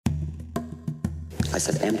I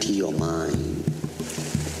said, empty your mind.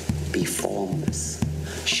 Be formless,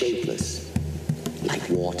 shapeless, like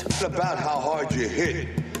water. It's about how hard you hit.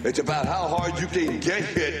 It's about how hard you can get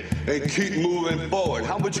hit and keep moving forward.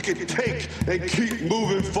 How much you can take and keep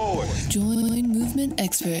moving forward. Join movement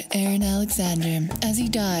expert Aaron Alexander as he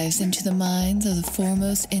dives into the minds of the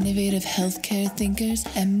foremost innovative healthcare thinkers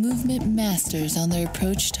and movement masters on their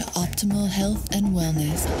approach to optimal health and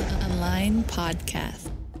wellness. Align Podcast.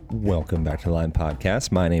 Welcome back to the Line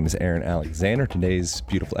Podcast. My name is Aaron Alexander. Today's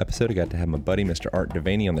beautiful episode, I got to have my buddy, Mr. Art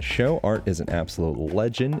Devaney, on the show. Art is an absolute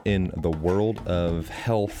legend in the world of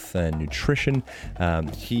health and nutrition.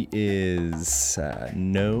 He is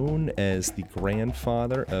known as the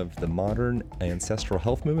grandfather of the modern ancestral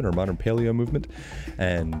health movement or modern paleo movement.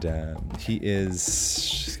 And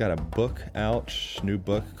he's got a book out, new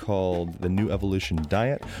book called The New Evolution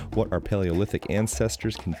Diet, What Our Paleolithic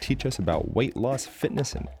Ancestors Can Teach Us About Weight Loss,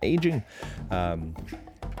 Fitness, and Aging.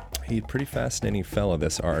 He's a pretty fascinating fellow,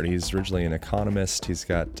 this Art. He's originally an economist. He's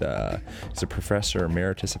a professor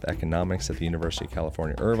emeritus of economics at the University of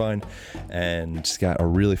California, Irvine, and he's got a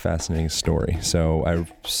really fascinating story. So I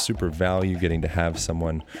super value getting to have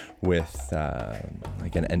someone with,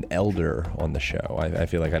 an elder on the show. I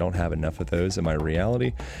feel like I don't have enough of those in my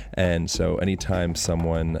reality. And so anytime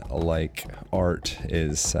someone like Art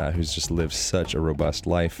is, who's just lived such a robust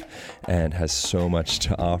life and has so much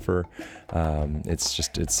to offer, it's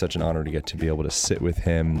such an honor to get to be able to sit with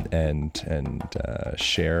him and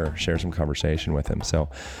share some conversation with him. So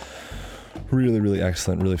really, really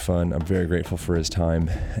excellent, really fun. I'm very grateful for his time.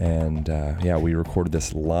 And we recorded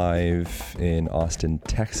this live in Austin,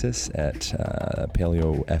 Texas at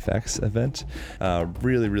Paleo FX event.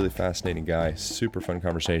 Really, really fascinating guy. Super fun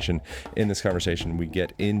conversation. In this conversation, we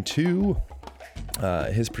get into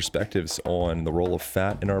his perspectives on the role of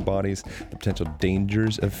fat in our bodies, the potential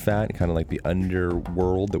dangers of fat, kind of like the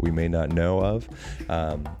underworld that we may not know of.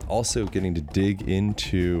 Also getting to dig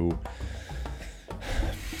into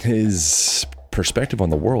his perspective on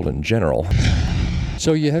the world in general.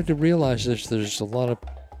 So you have to realize there's a lot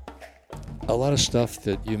of stuff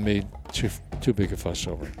that you made too big a fuss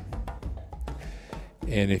over.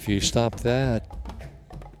 And if you stop that,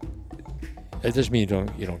 it doesn't mean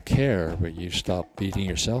you don't care, but you stop beating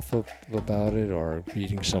yourself up about it, or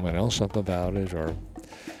beating someone else up about it, or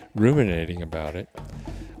ruminating about it.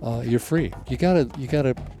 You're free. You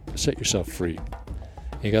gotta set yourself free.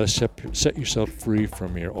 You gotta set yourself free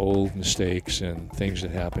from your old mistakes and things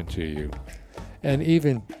that happen to you, and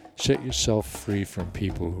even set yourself free from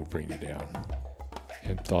people who bring you down,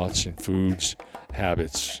 and thoughts and foods,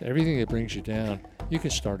 habits, everything that brings you down. You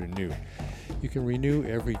can start anew. You can renew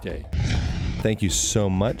every day. Thank you so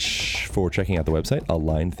much for checking out the website,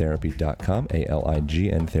 aligntherapy.com,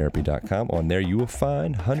 ALIGN therapy.com. On there, you will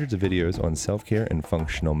find hundreds of videos on self-care and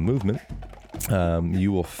functional movement.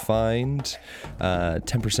 You will find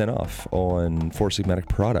 10% off on Four Sigmatic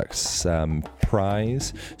products.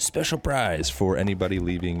 Special prize for anybody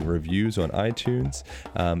leaving reviews on iTunes.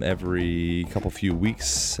 Every few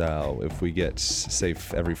weeks, if we get, say,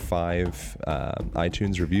 every 5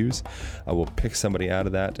 iTunes reviews, I will pick somebody out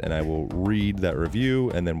of that and I will read that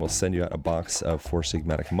review, and then we'll send you out a box of Four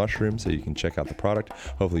Sigmatic mushrooms so you can check out the product.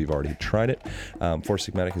 Hopefully you've already tried it. Four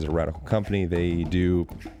Sigmatic is a radical company. They do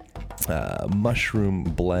mushroom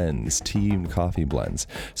blends, tea and coffee blends.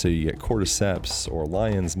 So you get cordyceps or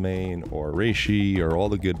lion's mane or reishi or all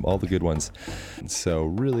the good ones. So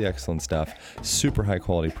really excellent stuff. Super high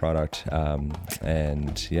quality product.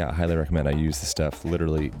 And yeah, I highly recommend. I use the stuff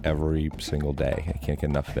literally every single day. I can't get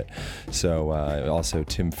enough of it. So also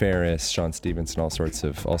Tim Ferriss, Sean Stevenson, all sorts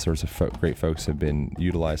of great folks have been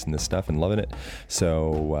utilizing this stuff and loving it.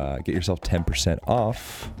 So get yourself 10%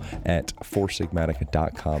 off at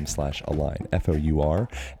foursigmatic.com/align,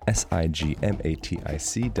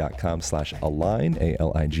 foursigmatic.com/align,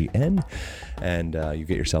 ALIGN, and you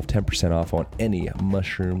get yourself 10% off on any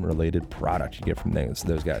mushroom related product you get from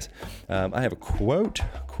those guys. I have a quote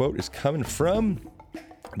is coming from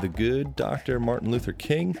the good Dr. Martin Luther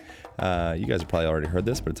King. You guys have probably already heard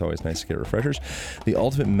this, but it's always nice to get refreshers. The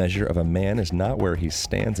ultimate measure of a man is not where he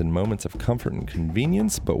stands in moments of comfort and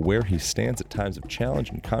convenience, but where he stands at times of challenge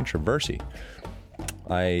and controversy.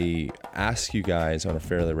 I ask you guys on a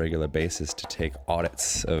fairly regular basis to take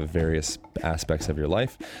audits of various aspects of your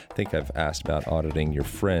life. I think I've asked about auditing your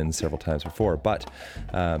friends several times before, but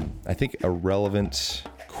I think a relevant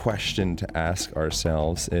question to ask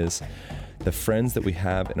ourselves is the friends that we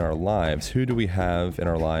have in our lives. Who do we have in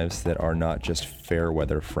our lives that are not just fair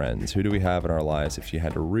weather friends? Who do we have in our lives, if you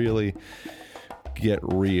had to really get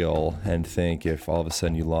real and think if all of a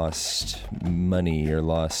sudden you lost money or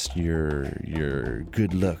lost your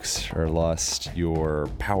good looks or lost your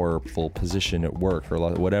powerful position at work or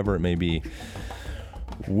whatever it may be,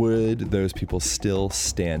 would those people still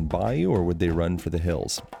stand by you or would they run for the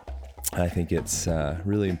hills? I think it's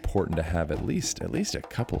really important to have at least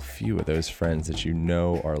a few of those friends that you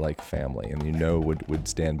know are like family and you know would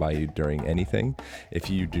stand by you during anything. If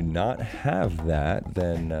you do not have that,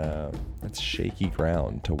 then that's shaky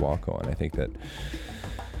ground to walk on. I think that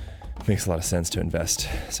it makes a lot of sense to invest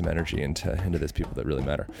some energy into those people that really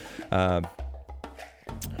matter.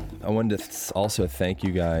 I wanted to also thank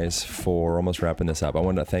you guys for almost wrapping this up. I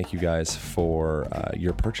wanted to thank you guys for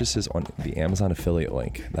your purchases on the Amazon affiliate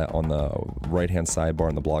link that on the right-hand sidebar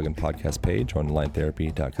on the blog and podcast page on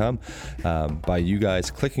linetherapy.com. By you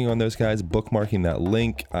guys clicking on those guys, bookmarking that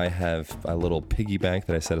link, I have a little piggy bank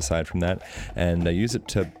that I set aside from that, and I use it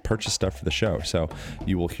to purchase stuff for the show. So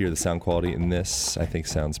you will hear the sound quality in this, I think,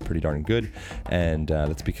 sounds pretty darn good, and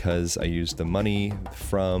that's because I used the money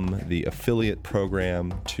from the affiliate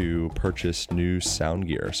program to purchase new sound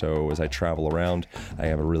gear. So as I travel around, I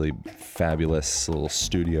have a really fabulous little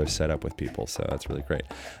studio set up with people. So that's really great.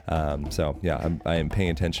 So yeah, I am paying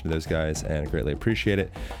attention to those guys and I greatly appreciate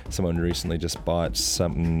it. Someone recently just bought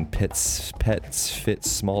something Pets Fit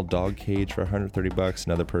small dog cage for $130.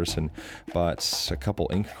 Another person bought a couple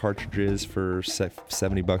ink cartridges for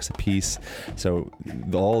 $70 a piece. So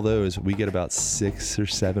all those, we get about 6 or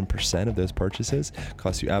 7% of those purchases.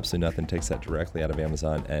 Costs you absolutely nothing, takes that directly out of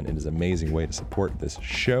Amazon, and it is an amazing way to support this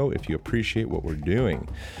show if you appreciate what we're doing.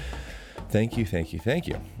 Thank you.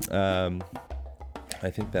 I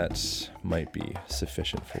think that might be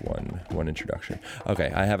sufficient for one introduction.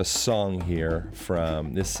 Okay, I have a song here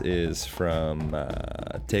this is from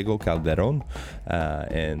Tego Calderón,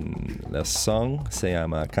 and the song se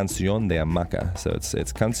llama Canción de Hamaca. So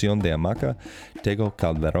it's Canción de Hamaca, Tego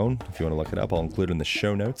Calderón. If you want to look it up, I'll include it in the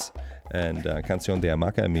show notes. And Canción de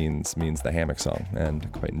Hamaca means the hammock song, and I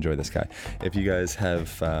quite enjoy this guy. If you guys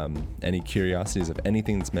have any curiosities of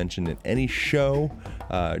anything that's mentioned in any show,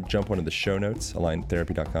 jump onto the show notes,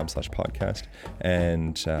 aligntherapy.com/podcast,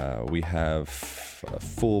 and we have a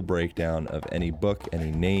full breakdown of any book,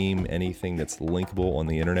 any name, anything that's linkable on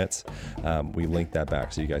the internets. We link that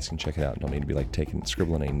back so you guys can check it out. Don't need to be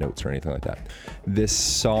scribbling any notes or anything like that. This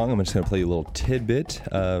song, I'm just going to play you a little tidbit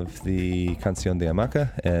of the Canción de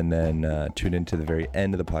Hamaca, and then tune into the very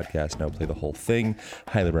end of the podcast and I'll play the whole thing.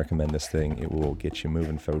 Highly recommend this thing. It will get you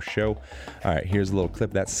moving for show. All right, here's a little clip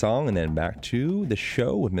of that song and then back to the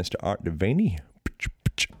show with Mr. Art Devaney.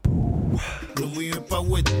 Yo me voy pa'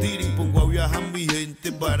 West City, pongo a viajar mi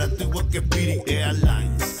gente, barato igual que Spirit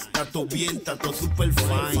Airlines. Está todo bien, está todo super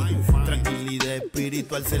fine. Tranquilidad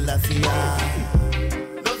espiritual se la hacía.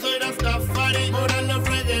 No soy Rastafari, but I love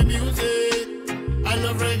reggae music. I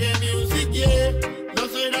love reggae music, yeah. No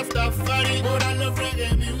soy Rastafari, but I love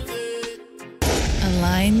reggae music.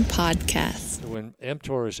 Align Podcast. When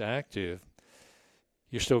mTOR is active,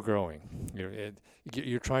 you're still growing.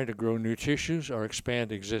 You're trying to grow new tissues or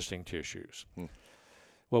expand existing tissues.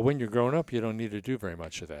 Well, when you're grown up, you don't need to do very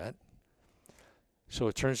much of that. So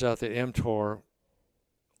it turns out that mTOR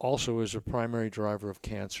also is a primary driver of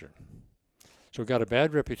cancer. So it got a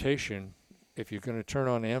bad reputation. If you're going to turn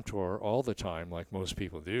on mTOR all the time, like most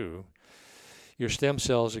people do, your stem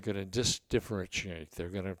cells are going to differentiate. They're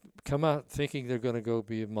going to come out thinking they're going to go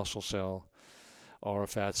be a muscle cell or a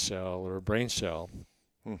fat cell or a brain cell.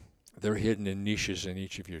 They're hidden in niches in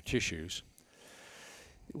each of your tissues.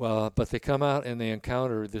 Well, but they come out and they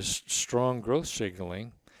encounter this strong growth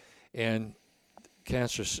signaling, and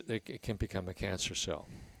it can become a cancer cell.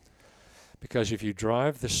 Because if you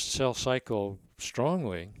drive the cell cycle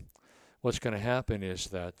strongly, what's going to happen is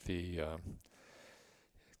that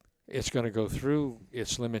it's going to go through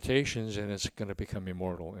its limitations and it's going to become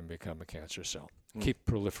immortal and become a cancer cell. Keep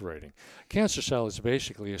proliferating. Cancer cell is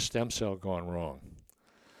basically a stem cell gone wrong.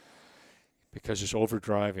 Because it's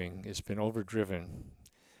overdriving, it's been overdriven,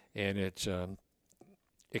 and it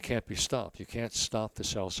can't be stopped. You can't stop the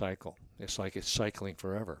cell cycle. It's like it's cycling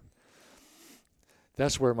forever.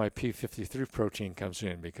 That's where my P53 protein comes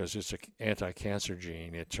in, because it's an anti-cancer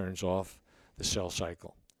gene. It turns off the cell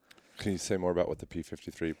cycle. Can you say more about what the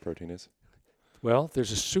P53 protein is? Well,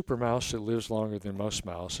 there's a super mouse that lives longer than most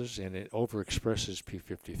mouses, and it overexpresses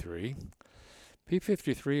P53.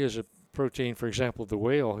 P53 is a protein, for example, the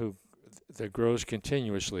whale that grows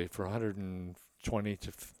continuously for 120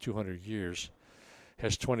 to 200 years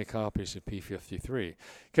has 20 copies of P53.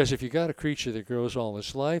 Because if you got a creature that grows all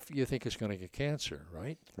its life, you think it's going to get cancer,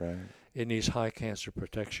 right? Right. It needs high cancer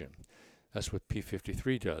protection. That's what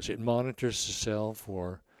P53 does. It monitors the cell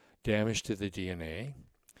for damage to the DNA.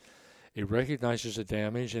 It recognizes the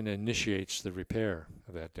damage and initiates the repair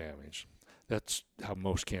of that damage. That's how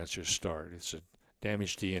most cancers start. It's a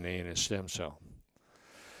damaged DNA in a stem cell.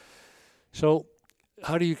 So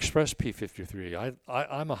how do you express P53?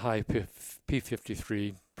 I'm a high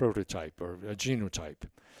P53 prototype or a genotype.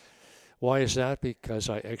 Why is that? Because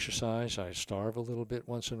I exercise, I starve a little bit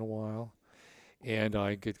once in a while, and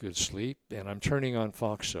I get good sleep, and I'm turning on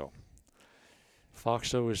FOXO.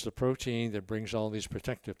 FOXO is the protein that brings all these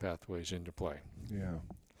protective pathways into play. Yeah.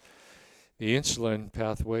 The insulin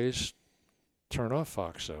pathways turn off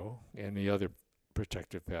FOXO and the other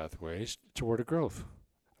protective pathways toward a growth.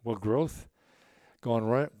 Well, growth gone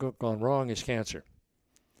wrong is cancer.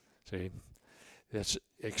 See, that's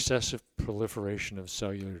excessive proliferation of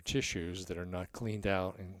cellular tissues that are not cleaned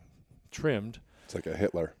out and trimmed. It's like a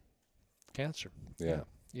Hitler. Cancer. Yeah.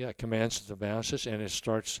 Yeah, it commands the masses, and it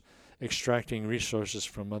starts extracting resources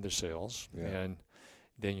from other cells, and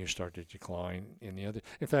then you start to decline in the other.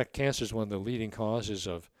 In fact, cancer is one of the leading causes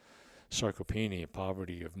of sarcopenia,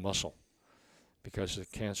 poverty of muscle, because the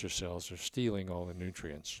cancer cells are stealing all the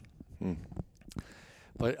nutrients.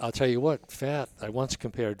 But I'll tell you what, fat, I once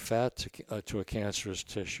compared fat to a cancerous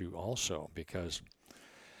tissue also, because,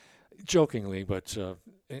 jokingly, but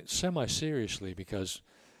semi-seriously, because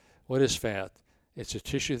what is fat? It's a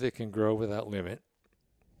tissue that can grow without limit.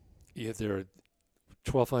 Yet there are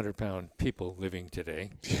 1,200-pound people living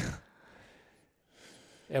today.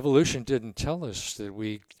 Evolution didn't tell us that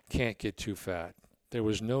we can't get too fat. There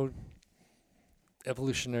was no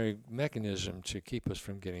evolutionary mechanism to keep us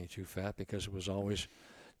from getting too fat because it was always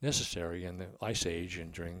necessary in the Ice Age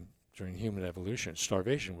and during human evolution.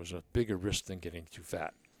 Starvation was a bigger risk than getting too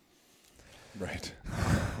fat. Right.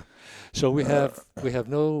 So we have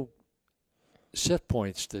no set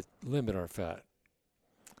points that limit our fat.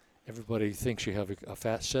 Everybody thinks you have a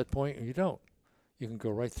fat set point, and you don't. You can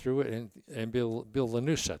go right through it and build a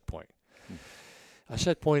new set point. A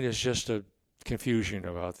set point is just a confusion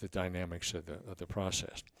about the dynamics of the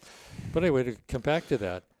process. But anyway, to come back to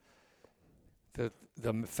that,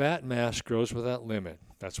 the fat mass grows without limit.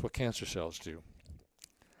 That's what cancer cells do.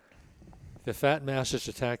 The fat mass is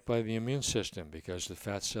attacked by the immune system because the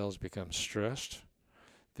fat cells become stressed.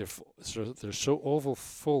 They're so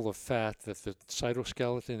full of fat that the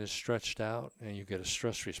cytoskeleton is stretched out and you get a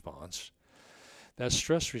stress response. That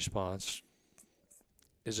stress response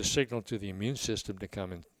is a signal to the immune system to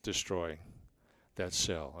come and destroy that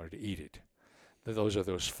cell or to eat it. Those are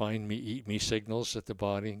those find me, eat me signals that the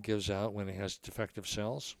body gives out when it has defective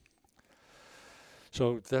cells.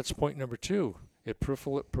 So that's point number 2. It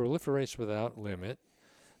proliferates without limit.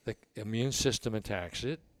 The immune system attacks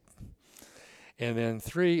it. And then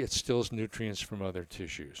 3, it steals nutrients from other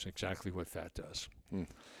tissues, exactly what fat does.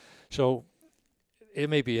 So it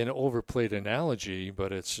may be an overplayed analogy,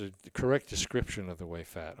 but it's a correct description of the way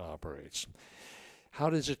fat operates. How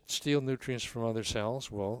does it steal nutrients from other cells?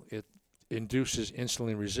 Well, it induces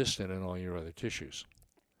insulin resistance in all your other tissues.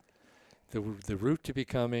 The route to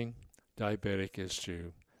becoming diabetic is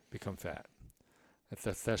to become fat.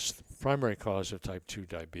 That's the primary cause of type 2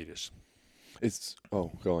 diabetes. Go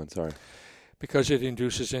on, sorry. Because it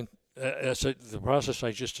induces, the process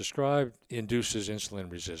I just described induces insulin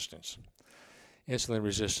resistance. Insulin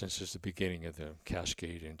resistance is the beginning of the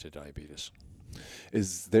cascade into diabetes.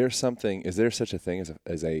 Is there such a thing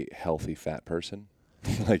as a healthy fat person?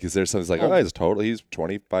 Like, is there something like, he's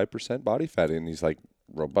 25% body fat, and he's like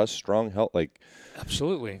robust, strong, health, like.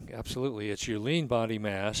 Absolutely. It's your lean body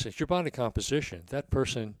mass. It's your body composition. That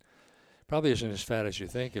person probably isn't as fat as you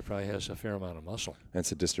think. It probably has a fair amount of muscle. And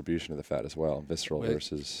it's a distribution of the fat as well, visceral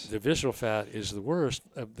versus. The visceral fat is the worst.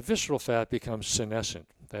 The visceral fat becomes senescent.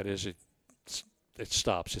 That is, it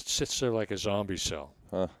stops. It sits there like a zombie cell.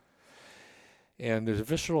 Huh. And the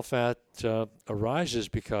visceral fat arises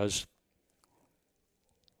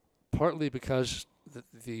partly because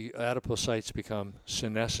the adipocytes become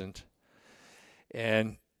senescent,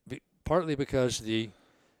 and partly because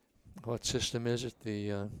what system is it?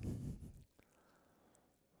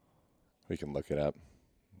 We can look it up.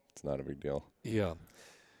 It's not a big deal. Yeah.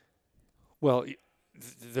 Well,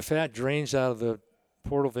 the fat drains out of the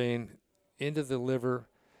portal vein into the liver,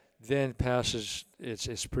 then passes.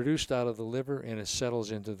 It's produced out of the liver and it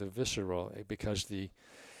settles into the visceral because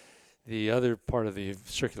the other part of the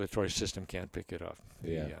circulatory system can't pick it up.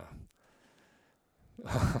 Yeah.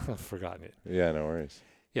 I've forgotten it. Yeah, no worries.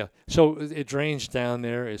 Yeah. So it drains down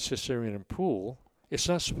there. It sits there in a pool. It's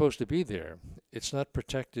not supposed to be there. It's not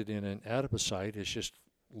protected in an adipocyte. It's just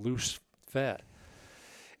loose fat.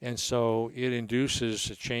 And so it induces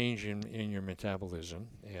a change in your metabolism.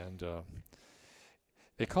 And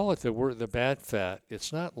they call it the bad fat.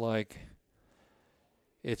 It's not like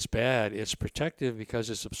it's bad. It's protective because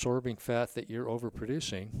it's absorbing fat that you're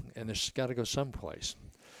overproducing, and it's got to go someplace.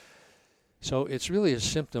 So it's really a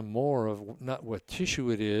symptom more of not what tissue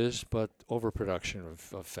it is, but overproduction of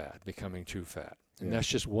fat, becoming too fat. And that's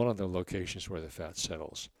just one of the locations where the fat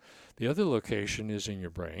settles. The other location is in your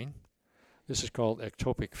brain. This is called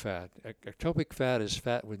ectopic fat. Ectopic fat is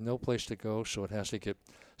fat with no place to go, so it has to get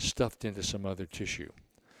stuffed into some other tissue.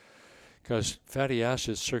 Because fatty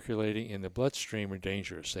acids circulating in the bloodstream are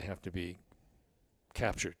dangerous. They have to be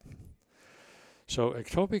captured. So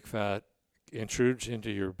ectopic fat intrudes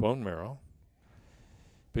into your bone marrow,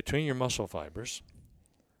 between your muscle fibers.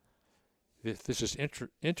 This is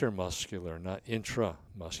intermuscular, not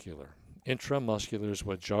intramuscular. Intramuscular is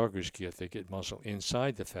what joggers get. They get muscle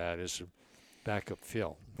inside the fat as a backup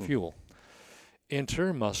fuel.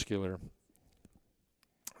 Intermuscular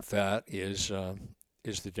fat is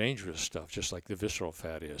the dangerous stuff, just like the visceral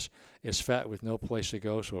fat is. It's fat with no place to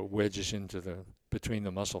go, so it wedges into between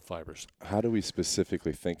the muscle fibers. How do we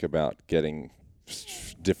specifically think about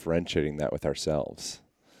differentiating that with ourselves?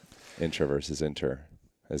 Intra versus inter.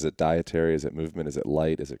 Is it dietary? Is it movement? Is it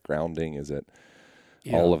light? Is it grounding? Is it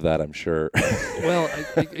all of that, I'm sure? Well,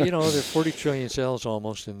 there are 40 trillion cells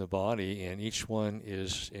almost in the body, and each one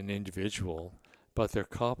is an individual, but they're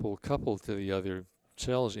coupled to the other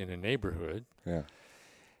cells in a neighborhood. Yeah.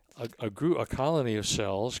 A colony of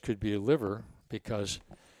cells could be a liver because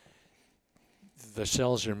the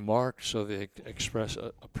cells are marked so they express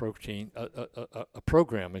a protein, a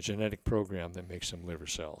program, a genetic program that makes them liver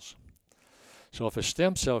cells. So if a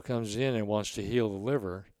stem cell comes in and wants to heal the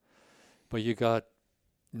liver, but you got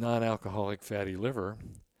non-alcoholic fatty liver,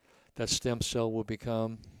 that stem cell will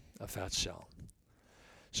become a fat cell.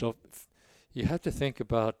 So you have to think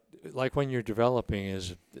about, like when you're developing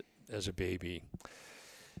as a baby,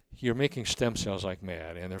 you're making stem cells like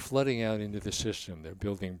mad, and they're flooding out into the system. They're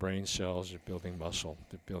building brain cells, they're building muscle,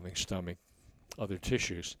 they're building stomach, other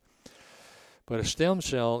tissues. But a stem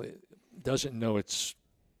cell doesn't know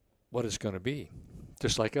what it's going to be,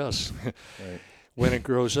 just like us. Right. When it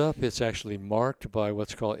grows up, it's actually marked by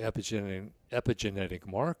what's called epigenetic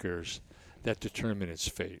markers that determine its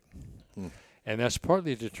fate. And that's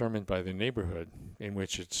partly determined by the neighborhood in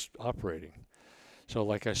which it's operating. So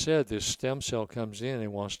like I said, this stem cell comes in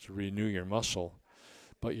and wants to renew your muscle,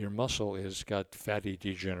 but your muscle has got fatty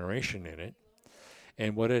degeneration in it.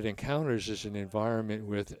 And what it encounters is an environment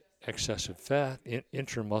with excessive fat,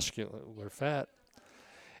 intramuscular fat,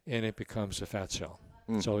 and it becomes a fat cell.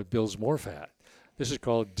 So it builds more fat. This is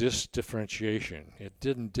called dysdifferentiation. It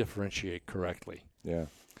didn't differentiate correctly. Yeah.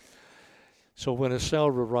 So when a cell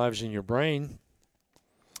arrives in your brain,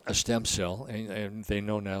 a stem cell, and they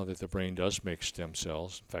know now that the brain does make stem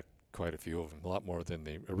cells, in fact, quite a few of them, a lot more than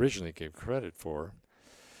they originally gave credit for,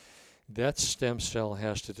 that stem cell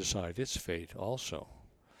has to decide its fate also.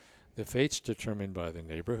 The fate's determined by the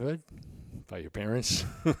neighborhood, by your parents,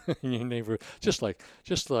 your neighbor, just like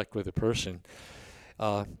with a person.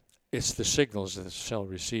 It's the signals that the cell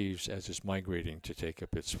receives as it's migrating to take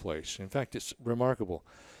up its place. In fact, it's remarkable.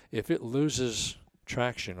 If it loses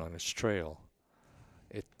traction on its trail,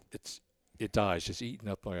 it dies. It's eaten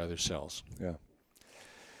up by other cells. Yeah.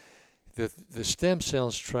 The stem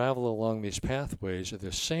cells travel along these pathways are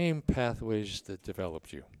the same pathways that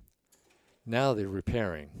developed you. Now they're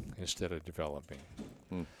repairing instead of developing.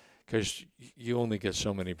 Because you only get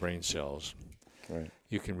so many brain cells. Right.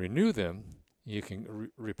 You can renew them. You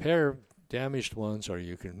can repair damaged ones, or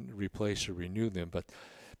you can replace or renew them. But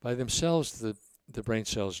by themselves, the brain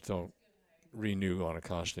cells don't renew on a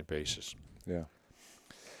constant basis. Yeah.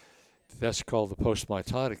 That's called the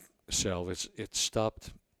postmitotic cell. It's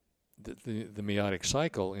stopped the meiotic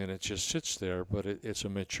cycle, and it just sits there, but it's a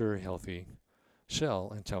mature, healthy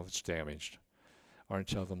cell until it's damaged, or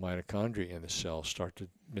until the mitochondria in the cell start to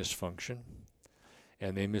misfunction.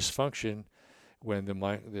 And they misfunction when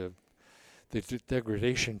the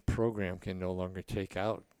degradation program can no longer take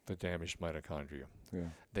out the damaged mitochondria. Yeah.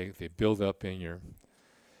 They build up in your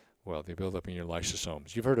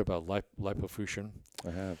lysosomes. You've heard about lipofuscin?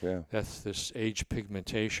 I have, yeah. That's this age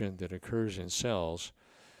pigmentation that occurs in cells.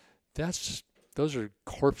 Those are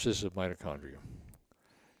corpses of mitochondria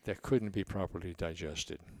that couldn't be properly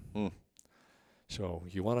digested. So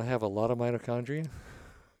you want to have a lot of mitochondria?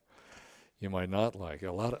 You might not like it.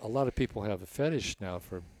 A lot of people have a fetish now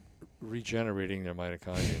for regenerating their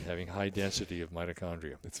mitochondria and having high density of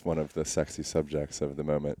mitochondria. It's one of the sexy subjects of the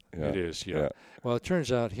moment. Yeah. It is, yeah. Well, it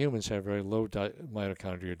turns out humans have very low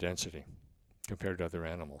mitochondria density compared to other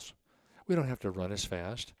animals. We don't have to run as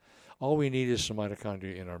fast. All we need is some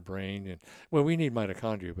mitochondria in our brain, and well, we need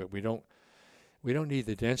mitochondria, but we don't need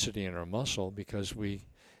the density in our muscle because we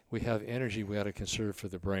have energy we got to conserve for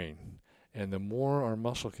the brain. And the more our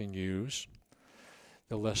muscle can use,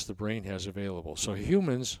 the less the brain has available. So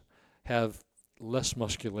humans have less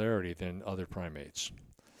muscularity than other primates.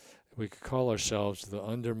 We could call ourselves the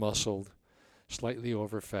under-muscled, slightly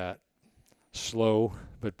over-fat, slow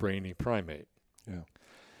but brainy primate. Yeah.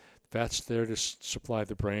 Fat's there to supply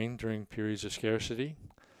the brain during periods of scarcity.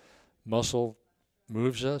 Muscle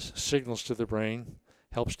moves us, signals to the brain,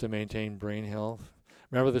 helps to maintain brain health.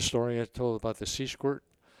 Remember the story I told about the sea squirt?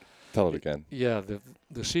 Tell it again. Yeah,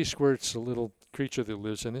 the sea squirt's a little creature that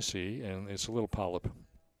lives in the sea, and it's a little polyp.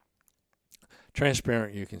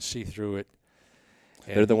 Transparent, you can see through it.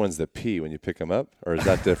 They're the ones that pee when you pick them up, or is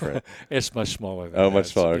that different? It's much smaller than Oh, that. much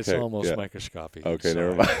smaller. It's okay. almost microscopic. Okay, So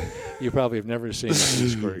never mind. You probably have never seen a sea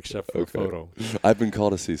squirt except for a Okay. photo. I've been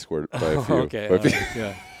called a sea squirt by a few. Okay, By a few.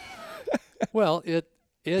 yeah. Well,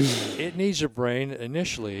 it needs a brain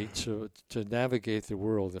initially to navigate the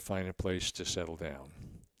world, to find a place to settle down.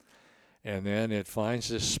 And then it finds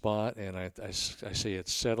this spot, and I say it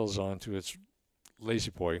settles onto its lazy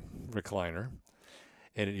boy recliner,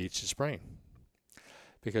 and it eats its brain.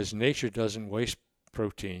 Because nature doesn't waste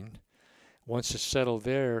protein. Once it's settled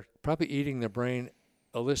there, probably eating the brain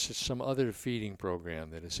elicits some other feeding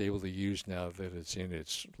program that it's able to use now that it's in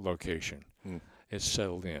its location. It's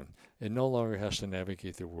settled in. It no longer has to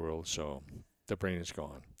navigate the world, so the brain is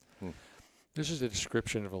gone. This is a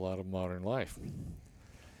description of a lot of modern life.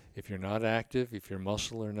 If you're not active, if your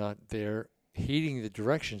muscle are not there, heeding the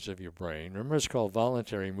directions of your brain, remember it's called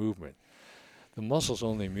voluntary movement. The muscles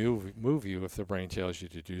only move you if the brain tells you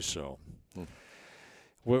to do so.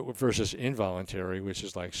 Versus involuntary, which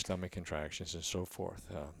is like stomach contractions and so forth.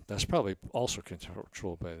 That's probably also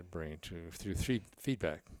controlled by the brain through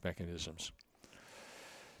feedback mechanisms.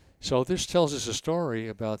 So this tells us a story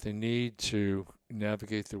about the need to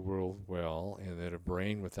navigate the world well, and that a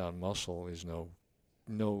brain without muscle is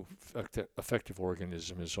no effective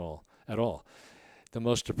organism at all. The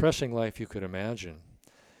most depressing life you could imagine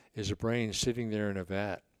is a brain sitting there in a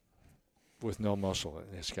vat with no muscle,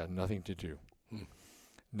 and it's got nothing to do.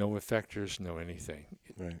 No effectors, no anything.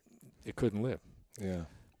 Right. It couldn't live. Yeah.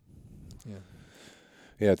 Yeah.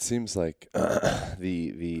 Yeah, it seems like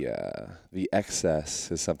the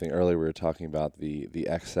excess is something. Earlier we were talking about the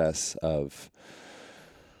excess of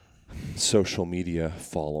social media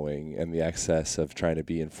following and the excess of trying to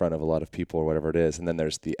be in front of a lot of people or whatever it is, and then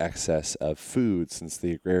there's the excess of food since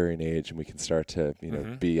the agrarian age, and we can start to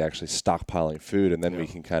be actually stockpiling food, and then we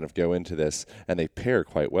can kind of go into this, and they pair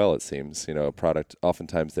quite well, it seems. A product,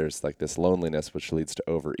 oftentimes there's like this loneliness which leads to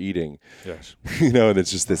overeating. Yes. And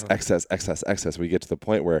it's just this excess. We get to the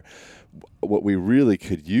point where what we really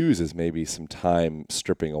could use is maybe some time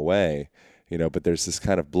stripping away, but there's this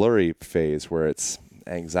kind of blurry phase where it's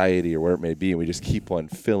anxiety or where it may be, and we just keep on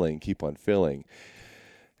filling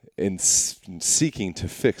in seeking to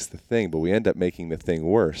fix the thing, but we end up making the thing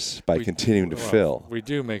worse by continuing to fill. We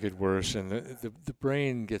do make it worse, and the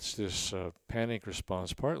brain gets this panic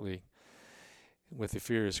response partly with the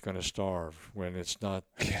fear it's going to starve when it's not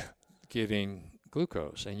getting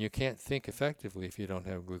glucose, and you can't think effectively if you don't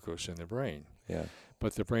have glucose in the brain. Yeah.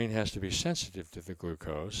 But the brain has to be sensitive to the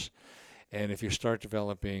glucose, and if you start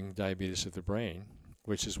developing diabetes of the brain,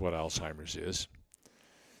 which is what Alzheimer's is.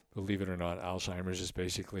 Believe it or not, Alzheimer's is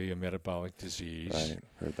basically a metabolic disease. Right,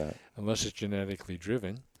 heard that. Unless it's genetically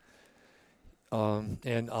driven. And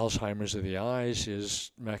Alzheimer's of the eyes is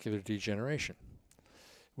macular degeneration.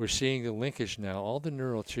 We're seeing the linkage now. All the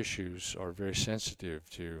neural tissues are very sensitive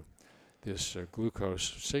to this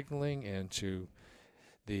glucose signaling and to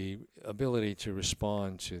the ability to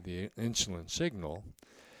respond to the insulin signal.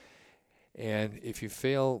 And if you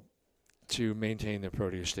fail to maintain the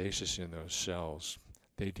proteostasis in those cells,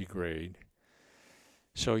 they degrade.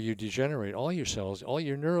 So you degenerate all your cells, all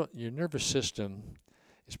your nervous system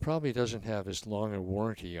probably doesn't have as long a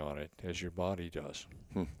warranty on it as your body does.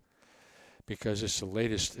 Because it's the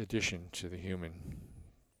latest addition to the human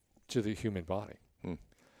body.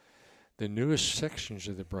 The newest sections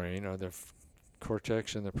of the brain are the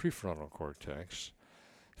cortex and the prefrontal cortex.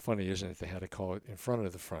 Funny, isn't it? They had to call it in front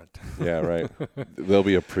of the front. Yeah, right. There'll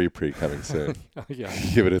be a pre coming soon. Yeah.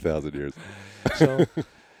 Give it 1,000 years. So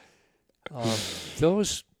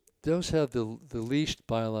those have the least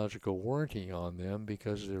biological warranty on them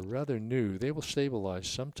because they're rather new. They will stabilize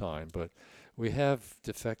sometime, but we have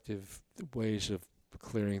defective ways of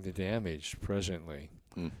clearing the damage presently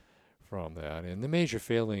from that. And the major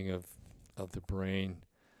failing of the brain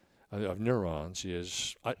of neurons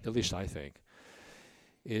is, at least I think,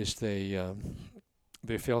 is they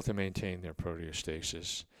fail to maintain their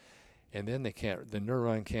proteostasis, and then the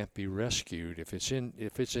neuron can't be rescued if it's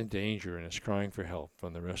in danger and it's crying for help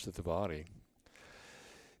from the rest of the body.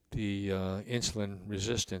 The insulin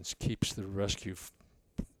resistance keeps the rescue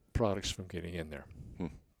products from getting in there.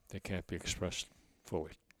 They can't be expressed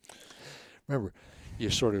fully. Remember, you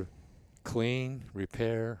sort of clean,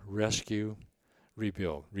 repair, rescue,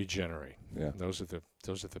 rebuild, regenerate. Yeah. Those are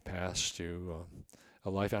the paths to a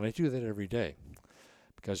life, and I do that every day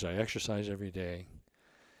because I exercise every day.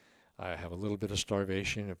 I have a little bit of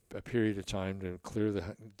starvation, a period of time to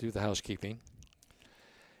do the housekeeping,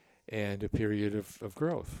 and a period of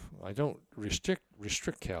growth. I don't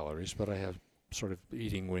restrict calories, but I have sort of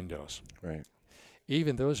eating windows. Right.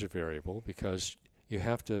 Even those are variable because you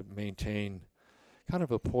have to maintain kind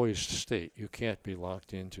of a poised state. You can't be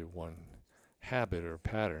locked into one habit or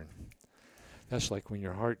pattern. That's like when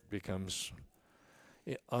your heart becomes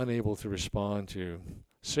unable to respond to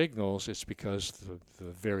signals, it's because the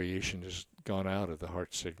variation has gone out of the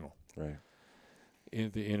heart signal. Right.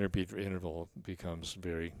 The interbeat interval becomes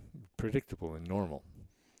very predictable and normal.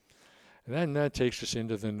 And then that takes us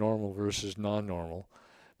into the normal versus non-normal,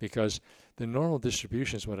 because the normal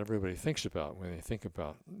distribution is what everybody thinks about when they think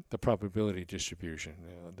about the probability distribution.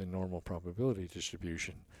 The normal probability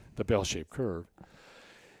distribution, the bell-shaped curve,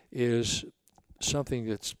 is something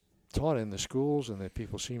that's taught in the schools and that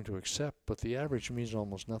people seem to accept, but the average means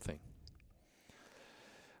almost nothing.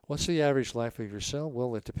 What's the average life of your cell?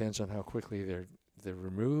 Well, it depends on how quickly they're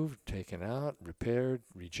removed, taken out, repaired,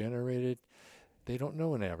 regenerated. They don't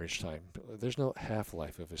know an average time. There's no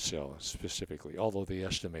half-life of a cell specifically, although they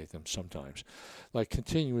estimate them sometimes. Like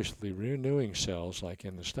continuously renewing cells, like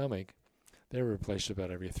in the stomach, they're replaced about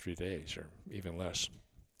every 3 days or even less.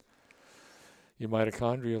 Your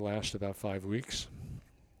mitochondria last about 5 weeks.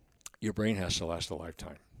 Your brain has to last a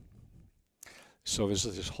lifetime. So there's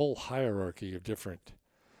this whole hierarchy of different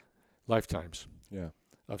lifetimes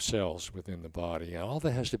of cells within the body, and all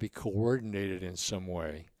that has to be coordinated in some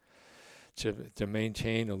way to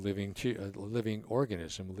maintain a living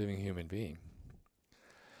organism, a living human being.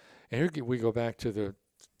 And here we go back to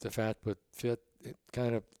the fat but fit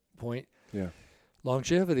kind of point. Yeah.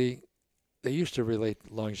 Longevity, they used to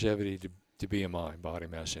relate longevity to BMI, body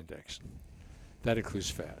mass index. That includes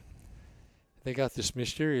fat. They got this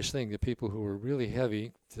mysterious thing that people who are really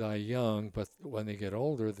heavy die young, but when they get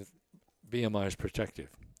older, the BMI is protective.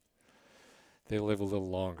 They live a little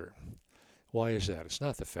longer. Why is that? It's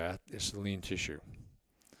not the fat, it's the lean tissue.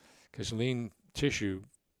 Because lean tissue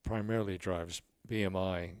primarily drives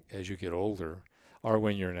BMI as you get older, or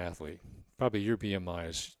when you're an athlete. Probably your BMI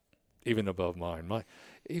is even above mine.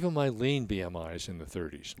 Even my lean BMI is in the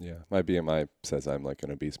 30s. Yeah. My BMI says I'm like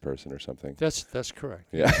an obese person or something. That's correct.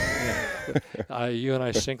 Yeah. You and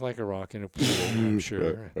I sink like a rock in a pool, I'm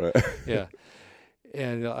sure. Right. Yeah.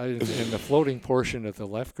 And in the floating portion of the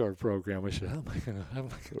Left Guard program, I said, how am I going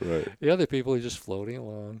to... Right. The other people are just floating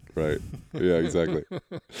along. Right. Yeah, exactly.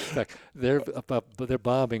 In fact, they're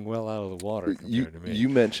bobbing well out of the water compared to me.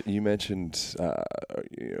 You mentioned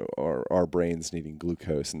our brains needing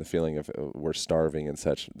glucose and the feeling of we're starving and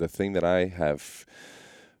such. The thing that I have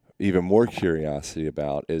even more curiosity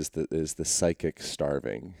about is the psychic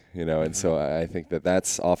starving, and so I think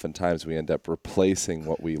that's oftentimes we end up replacing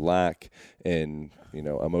what we lack in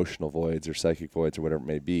emotional voids or psychic voids or whatever it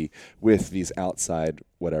may be with these outside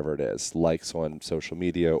whatever it is, likes on social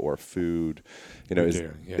media or food.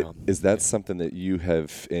 Is that something that you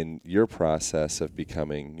have in your process of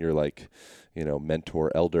becoming your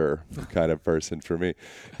mentor elder kind of person? For me,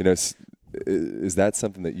 is that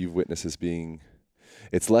something that you've witnessed as being?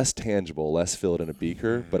 It's less tangible, less filled in a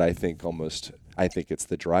beaker, but I think it's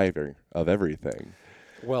the driver of everything.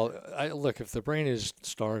 Well, look, if the brain is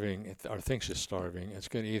starving or thinks it's starving, it's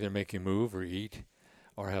going to either make you move or eat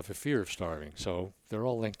or have a fear of starving. So they're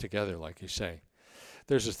all linked together, like you say.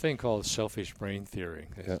 There's a thing called selfish brain theory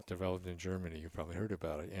that's developed in Germany. You've probably heard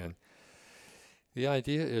about it. And the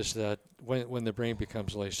idea is that when the brain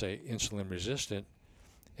becomes, let's say, insulin resistant,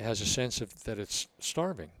 it has a sense that it's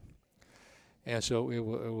starving. And so it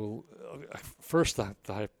will first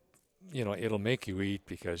it'll make you eat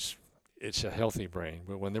because it's a healthy brain.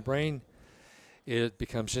 But when the brain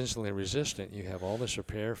becomes insulin resistant, you have all this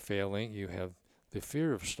repair failing. You have the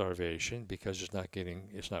fear of starvation because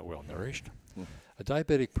it's not well nourished. A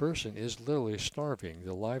diabetic person is literally starving.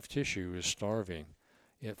 The live tissue is starving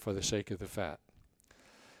for the sake of the fat.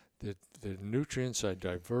 The nutrients are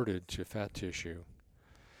diverted to fat tissue,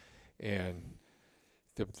 and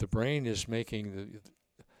the brain is making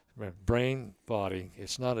Brain, body,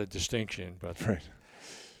 it's not a distinction, but Right.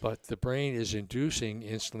 but the brain is inducing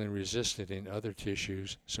insulin resistance in other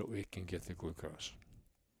tissues so it can get the glucose.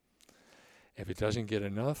 If it doesn't get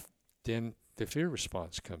enough, then the fear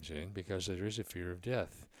response comes in because there is a fear of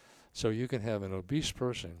death. So you can have an obese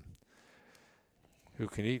person who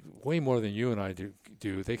can eat way more than you and I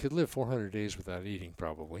do. They could live 400 days without eating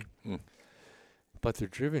probably. But they're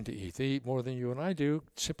driven to eat. They eat more than you and I do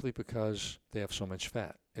simply because they have so much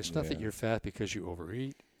fat. It's not that you're fat because you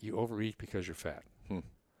overeat. You overeat because you're fat. A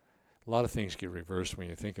lot of things get reversed when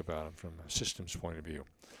you think about them from a systems point of view.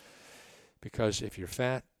 Because if you're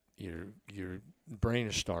fat, your brain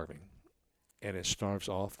is starving. And it starves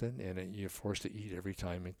often, and you're forced to eat every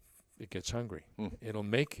time it gets hungry. It'll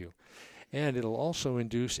make you. And it'll also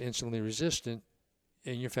induce insulin resistance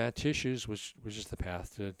in your fat tissues, which is the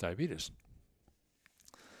path to diabetes.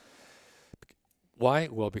 Why?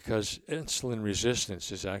 Well, because insulin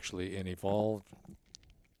resistance is actually an evolved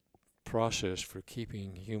process for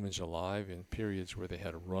keeping humans alive in periods where they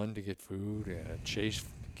had to run to get food and chase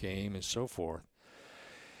game and so forth.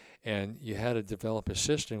 And you had to develop a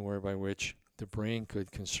system whereby which the brain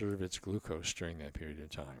could conserve its glucose during that period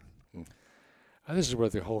of time. And this is where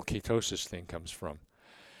the whole ketosis thing comes from.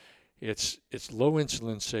 It's low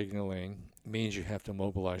insulin signaling means you have to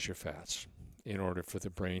mobilize your fats in order for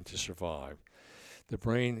the brain to survive. The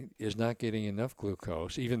brain is not getting enough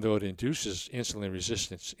glucose, even though it induces insulin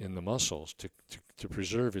resistance in the muscles to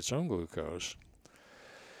preserve its own glucose.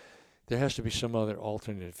 There has to be some other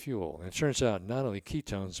alternate fuel. And it turns out not only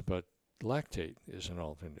ketones, but lactate is an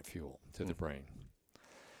alternate fuel to the brain.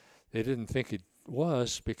 They didn't think it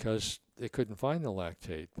was because they couldn't find the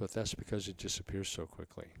lactate, but that's because it disappears so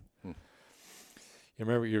quickly. You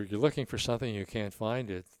remember, you're looking for something, you can't find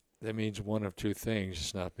it. That means one of two things: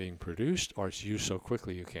 it's not being produced, or it's used so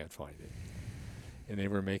quickly you can't find it. And they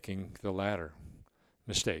were making the latter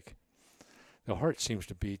mistake. The heart seems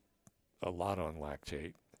to beat a lot on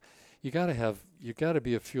lactate. You got to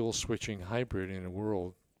be a fuel switching hybrid in a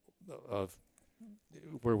world of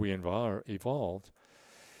where we evolved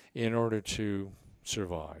in order to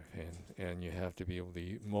survive, and you have to be able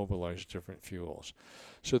to mobilize different fuels.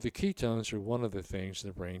 So the ketones are one of the things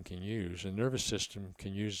the brain can use. The nervous system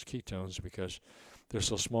can use ketones because they're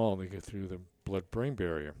so small they get through the blood-brain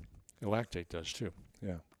barrier. The lactate does too.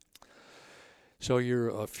 Yeah. So you're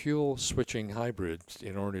a fuel switching hybrid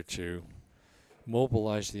in order to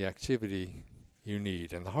mobilize the activity you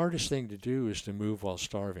need. And the hardest thing to do is to move while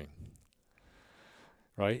starving,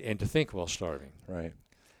 right? And to think while starving. Right.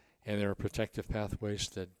 And there are protective pathways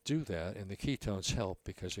that do that, and the ketones help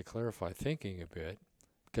because they clarify thinking a bit,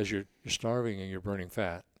 because you're starving and you're burning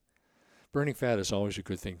fat. Burning fat is always a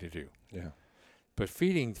good thing to do. Yeah. But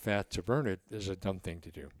feeding fat to burn it is a dumb thing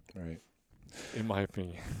to do. Right. In my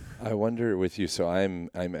opinion. I wonder with you, so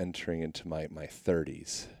I'm entering into my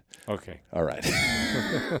 30s. Okay. All right.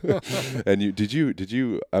 And did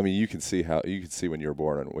you I mean, you can see when you were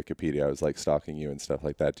born on Wikipedia. I was like stalking you and stuff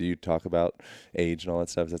like that. Do you talk about age and all that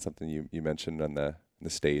stuff? Is that something you mentioned on the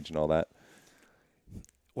stage and all that?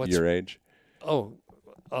 Your age? Oh,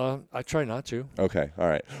 I try not to. Okay. All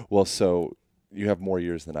right. Well, so you have more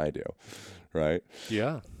years than I do, right?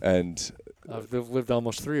 Yeah. And I've lived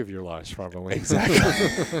almost 3 of your lives, probably.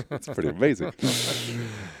 Exactly. That's pretty amazing.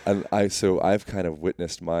 And I've kind of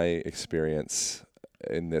witnessed my experience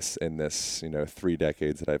in this 3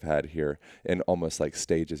 decades that I've had here in almost like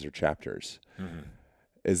stages or chapters. Mm-hmm.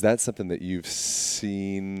 Is that something that you've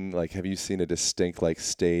seen? Like, have you seen a distinct like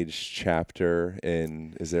stage chapter?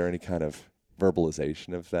 Is there any kind of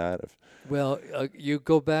verbalization of that? Well, you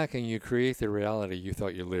go back and you create the reality you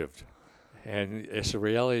thought you lived. And it's a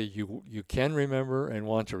reality you can remember and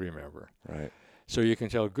want to remember. Right. So you can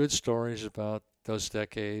tell good stories about those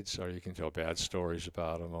decades, or you can tell bad stories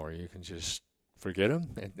about them, or you can just forget them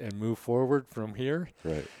and move forward from here.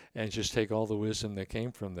 Right. And just take all the wisdom that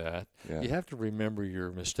came from that. Yeah. You have to remember your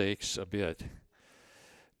mistakes a bit.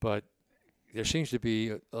 But there seems to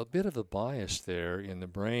be a bit of a bias there in the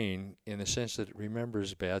brain in the sense that it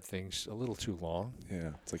remembers bad things a little too long. Yeah,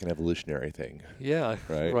 it's like an evolutionary thing. Yeah,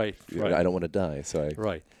 right. Right. I don't want to die, so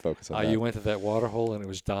I focus on that. You went to that water hole and it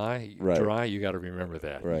was dry. You got to remember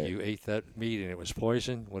that. Right. You ate that meat and it was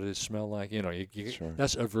poison. What did it smell like? Sure.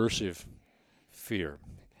 That's aversive fear,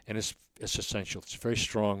 and it's essential. It's a very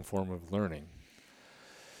strong form of learning.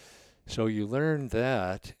 So you learn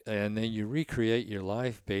that, and then you recreate your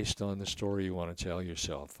life based on the story you want to tell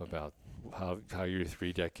yourself about how your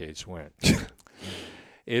 3 decades went.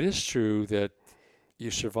 It is true that you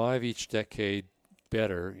survive each decade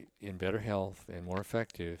better, in better health, and more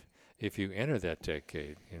effective if you enter that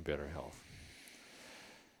decade in better health.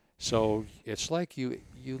 So it's like you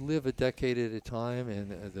live a decade at a time,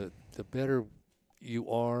 and the better you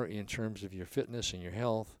are in terms of your fitness and your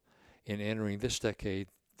health in entering this decade,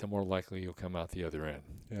 the more likely you'll come out the other end.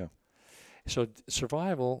 Yeah. So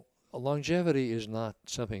survival, longevity is not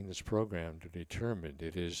something that's programmed or determined.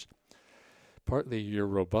 It is partly your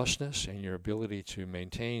robustness and your ability to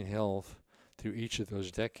maintain health through each of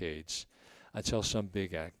those decades until some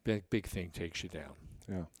big thing takes you down.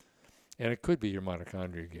 Yeah. And it could be your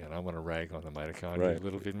mitochondria again. I want to rag on the mitochondria a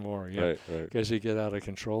little bit more. Yeah. Right. Because they get out of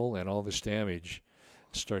control, and all this damage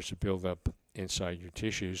starts to build up inside your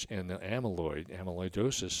tissues, and the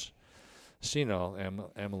amyloidosis, senile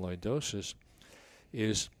amyloidosis,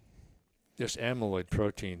 is this amyloid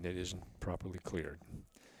protein that isn't properly cleared.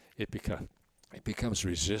 It becomes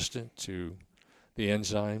resistant to the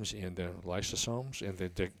enzymes in the lysosomes and the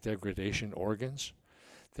degradation organs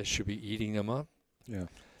that should be eating them up. Yeah.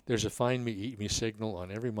 There's a find me, eat me signal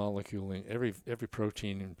on every molecule, in every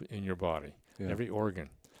protein in your body, every organ.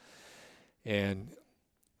 And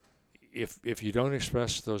if you don't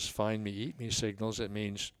express those find me, eat me signals, it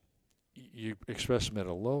means you express them at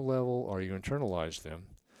a low level or you internalize them,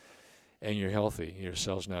 and you're healthy. Your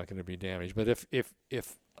cell's not going to be damaged. But if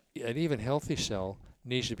an even healthy cell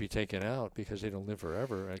needs to be taken out because they don't live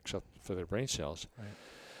forever, except for their brain cells. Right.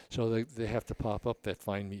 So they have to pop up that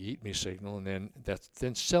find me, eat me signal, and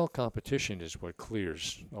then cell competition is what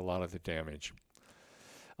clears a lot of the damage.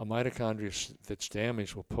 A mitochondria that's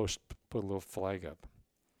damaged will put a little flag up,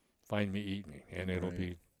 find me, eat me, and it'll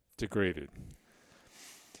be degraded.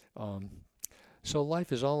 So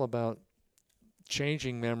life is all about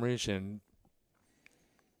changing memories, and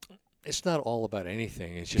it's not all about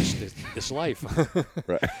anything. It's just it's life.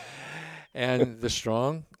 Right. And the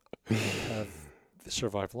strong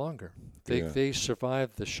survive longer. They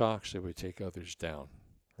survive the shocks that would take others down.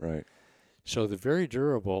 Right. So the very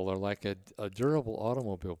durable are like a durable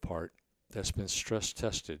automobile part that's been stress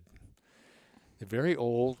tested. The very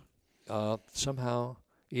old somehow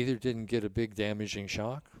either didn't get a big damaging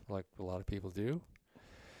shock, like a lot of people do,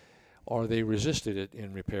 or they resisted it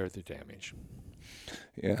and repaired the damage.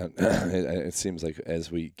 Yeah, it seems like as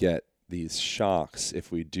we get these shocks,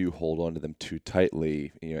 if we do hold on to them too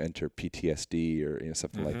tightly, enter PTSD or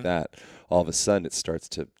something like that, all of a sudden it starts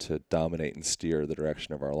to dominate and steer the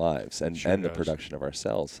direction of our lives and the production of our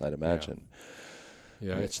cells, I'd imagine.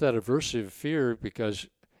 Yeah, it's that aversive fear because,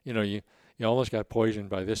 you almost got poisoned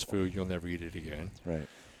by this food, you'll never eat it again. Right.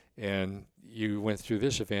 And you went through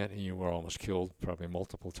this event and you were almost killed probably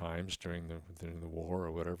multiple times during the war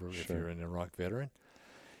or whatever, if you're an Iraq veteran.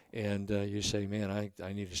 And you say, man,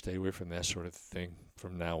 I need to stay away from that sort of thing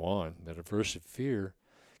from now on. That aversive fear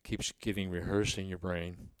keeps getting rehearsed in your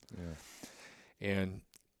brain. Yeah. And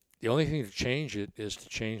the only thing to change it is to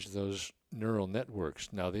change those neural networks.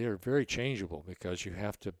 Now, they are very changeable because you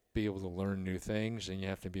have to be able to learn new things and you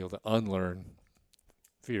have to be able to unlearn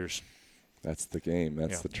fears. That's the game.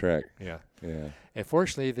 That's the trick. Yeah. Yeah. And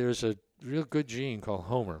fortunately, there's a real good gene called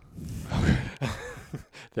Homer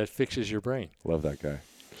that fixes your brain. Love that guy.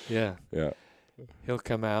 Yeah. Yeah. He'll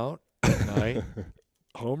come out at night.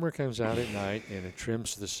 Homer comes out at night, and it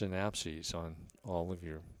trims the synapses on all of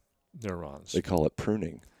your neurons. They call it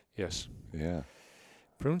pruning. Yes. Yeah.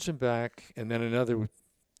 Prunes them back, and then another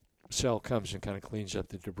cell comes and kind of cleans up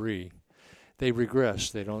the debris. They regress.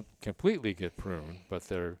 They don't completely get pruned, but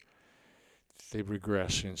they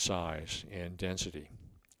regress in size and density.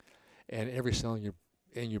 And every cell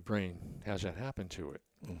in your brain has that happen to it.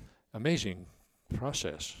 Amazing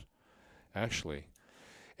process, actually.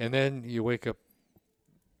 And then you wake up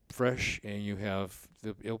fresh and you have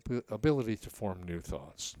the ability to form new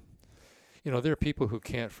thoughts. There are people who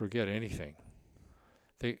can't forget anything.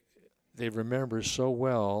 They remember so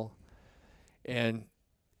well, and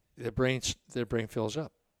their brain fills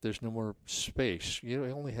up. There's no more space. You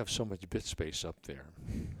only have so much bit space up there.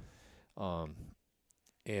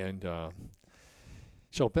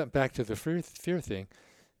 So back to the fear thing.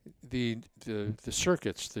 The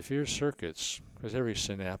circuits, the fear circuits, because every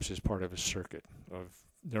synapse is part of a circuit of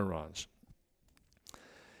neurons.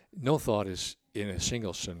 No thought is in a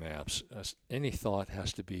single synapse. Any thought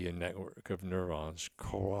has to be a network of neurons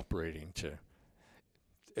cooperating to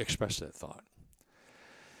express that thought.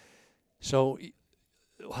 So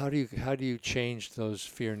how do you change those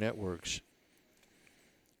fear networks?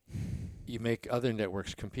 You make other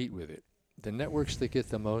networks compete with it. The networks that get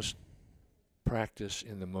the most practice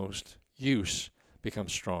and the most use become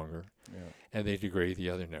stronger, and they degrade the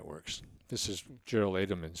other networks. This is Gerald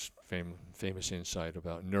Edelman's famous insight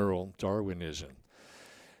about neural Darwinism.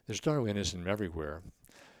 There's Darwinism everywhere.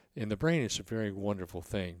 In the brain, it's a very wonderful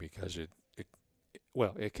thing because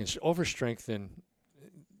well, it can overstrengthen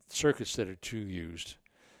circuits that are used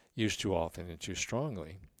too often and too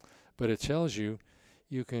strongly. But it tells you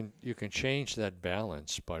you can change that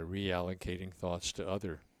balance by reallocating thoughts to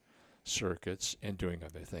other circuits and doing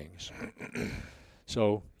other things.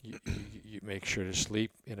 So you make sure to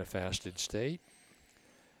sleep in a fasted state.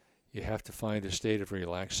 You have to find a state of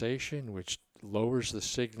relaxation, which lowers the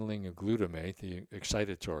signaling of glutamate, the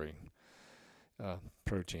excitatory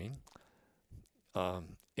protein.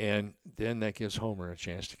 And then that gives Homer a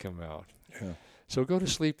chance to come out. Yeah. So go to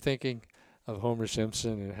sleep thinking of Homer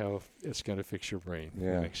Simpson and how it's going to fix your brain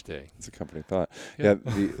the next day. It's a comforting thought. Yeah.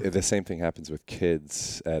 The same thing happens with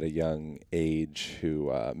kids at a young age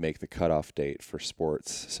who make the cutoff date for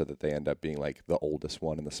sports so that they end up being like the oldest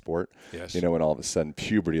one in the sport. Yes. You know, when all of a sudden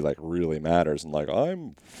puberty like really matters and like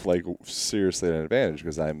I'm like seriously at an advantage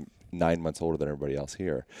because I'm 9 months older than everybody else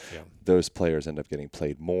here. Yeah. Those players end up getting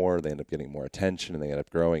played more, they end up getting more attention, and they end up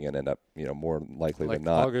growing and end up, more likely Like than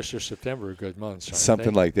not. August or September are good months. aren't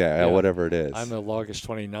Something they? like that, Yeah. whatever it is. I'm a August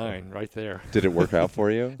 29 right there. Did it work out for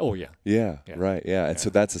you? Oh, yeah. Yeah, Yeah. right, yeah. And so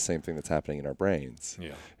Yeah. that's the same thing that's happening in our brains.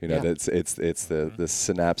 Yeah. That's it's the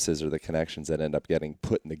synapses or the connections that end up getting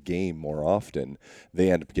put in the game more often.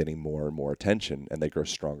 They end up getting more and more attention, and they grow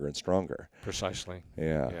stronger and stronger. Precisely.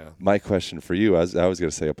 Yeah. Yeah. My question for you, I was going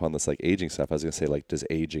to say upon this like aging stuff, I was going to say like, does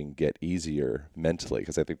aging get easier mentally?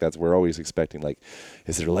 Because I think we're always expecting like,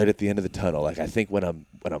 is there light at the end of the tunnel? Like I think when I'm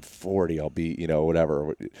 40, I'll be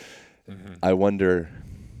whatever. Mm-hmm. I wonder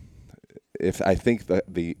if I think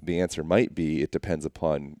the answer might be it depends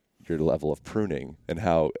upon your level of pruning and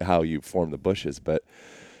how you form the bushes. But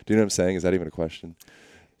do you know what I'm saying? Is that even a question?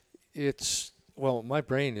 Well, my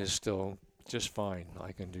brain is still just fine.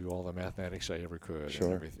 I can do all the mathematics I ever could.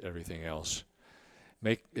 Sure. And everything else.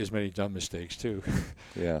 Make as many dumb mistakes too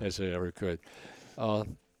Yeah. as I ever could. I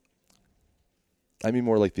mean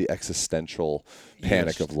more like the existential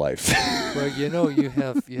panic Yes. of life. Well, you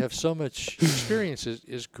have so much experience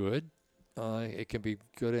is good. It can be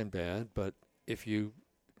good and bad, but if you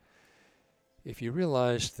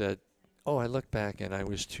realize that, I look back and I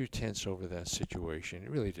was too tense over that situation, it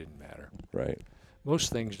really didn't matter. Right. Most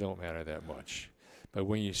things don't matter that much. But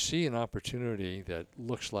when you see an opportunity that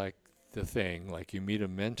looks like the thing, like you meet a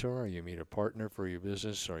mentor, or you meet a partner for your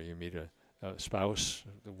business, or you meet a spouse,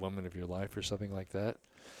 the woman of your life or something like that,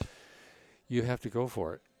 you have to go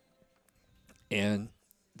for it. And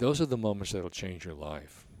those are the moments that will change your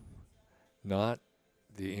life, not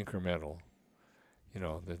the incremental,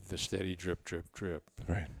 the steady drip, drip, drip.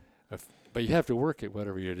 Right. But you have to work at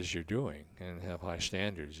whatever it is you're doing and have high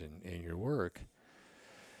standards in your work.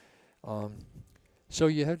 So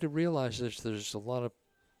you have to realize there's a lot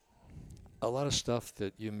of stuff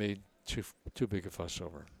that you made too big a fuss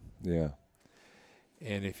over. Yeah.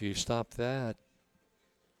 And if you stop that,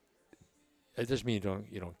 it doesn't mean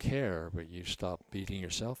you don't care, but you stop beating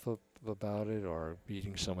yourself up about it, or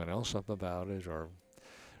beating someone else up about it, or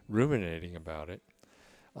ruminating about it.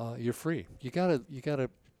 You're free. You gotta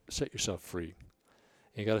set yourself free.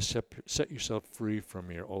 You gotta set yourself free from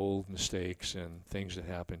your old mistakes and things that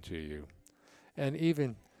happened to you, and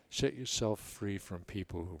even set yourself free from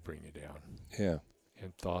people who bring you down. Yeah.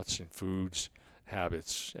 And thoughts and foods,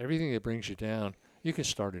 habits, everything that brings you down. You can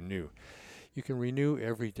start anew. You can renew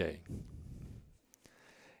every day.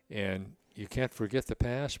 And you can't forget the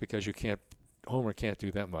past because Homer can't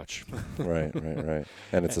do that much. Right.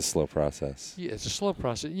 And it's a slow process. Yeah, it's a slow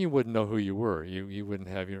process. You wouldn't know who you were. You wouldn't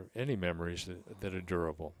have any memories that are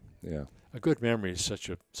durable. Yeah. A good memory is such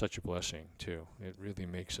a blessing too. It really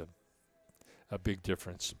makes a big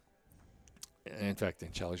difference. In fact,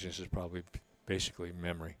 intelligence is probably basically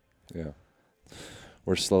memory. Yeah.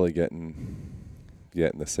 We're slowly getting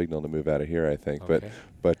the signal to move out of here, I think. Okay.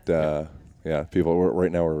 But yeah, people.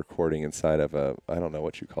 Right now we're recording inside of I don't know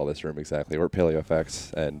what you call this room exactly. We're at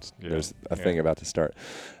PaleoFX, and there's a thing about to start.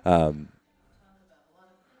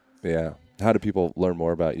 Yeah. How do people learn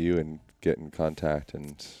more about you and get in contact?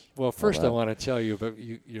 And well, first I want to tell you about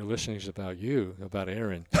your listenings about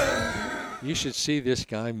Aaron. You should see this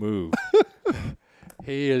guy move.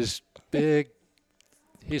 He is big.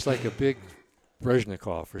 He's like a big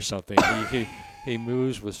Brezhnev or something. He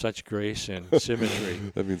moves with such grace and symmetry.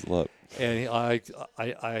 That means a lot. And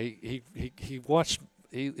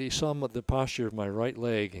he saw the posture of my right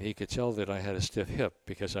leg, and he could tell that I had a stiff hip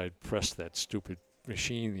because I'd pressed that stupid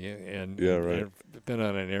machine and been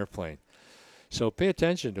on an airplane. So pay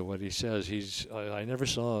attention to what he says. I never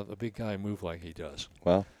saw a big guy move like he does.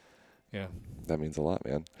 Well, yeah, that means a lot,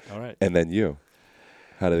 man. All right. And then you,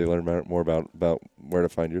 how do they learn more about where to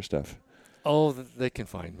find your stuff? Oh, they can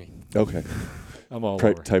find me. Okay. I'm all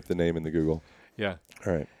over. Type the name in the Google. Yeah.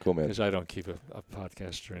 All right. Cool, man. Because I don't keep a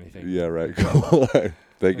podcast or anything. Yeah, right. Cool.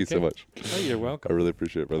 Thank you so much. Oh, you're welcome. I really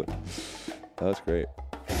appreciate it, brother. That's great.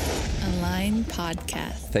 Align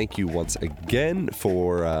Podcast. Thank you once again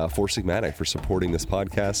for Four Sigmatic for supporting this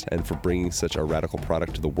podcast and for bringing such a radical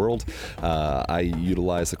product to the world. I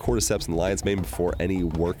utilize the cordyceps and lion's mane before any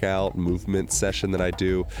workout movement session that I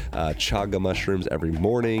do. Chaga mushrooms every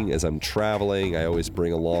morning as I'm traveling. I always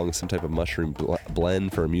bring along some type of mushroom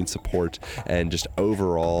blend for immune support and just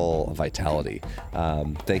overall vitality.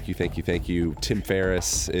 Thank you. Tim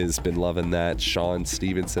Ferriss has been loving that. Sean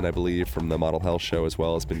Stevenson, I believe, from the Model Health Show as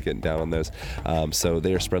well, has been getting down on those. So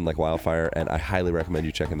they are spreading like wildfire, and I highly recommend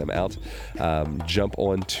you checking them out. Jump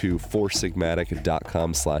on to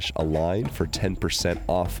foursigmatic.com/align for 10%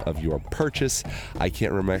 off of your purchase. I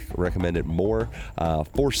can't recommend it more.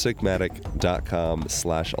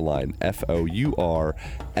 foursigmatic.com/align.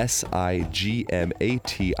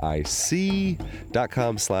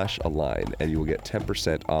 foursigmatic.com/align, and you will get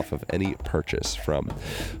 10% off of any purchase from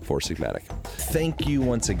Four Sigmatic. Thank you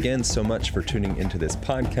once again so much for tuning into this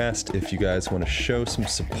podcast. If you guys want to show some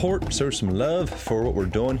support, show some love for what we're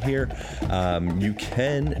doing here, you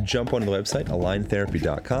can jump onto the website,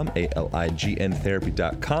 aligntherapy.com, ALIGN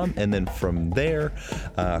therapy.com, and then from there,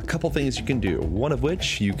 a couple things you can do. One of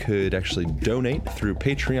which you could actually donate through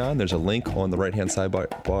Patreon. There's a link on the right-hand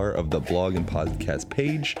sidebar of the blog and podcast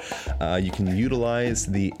page. You can utilize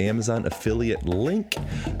the Amazon affiliate link.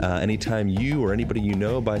 Anytime you or anybody you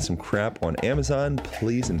know buy some crap on Amazon,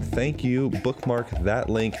 please and thank you, bookmark that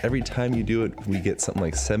link. Every time you do it, we get something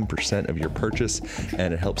like 7% of your purchase,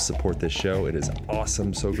 and it helps support this show. It is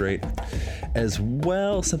awesome, so great. As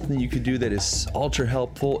well, something you could do that is ultra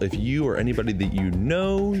helpful if you or anybody that you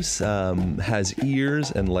know has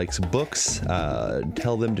ears and likes books,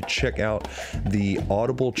 tell them to check out the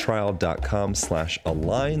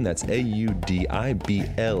audibletrial.com/align. That's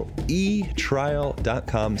AUDIBLE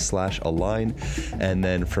trial.com/align. And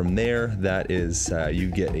then from there, that is you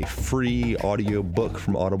get a free audio book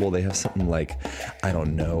from Audible. They have something like, I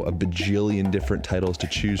don't know, a bajillion different titles to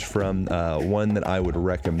choose from. One that I would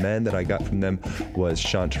recommend that I got from them was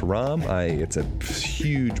Shantaram. It's a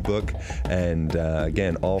huge book, and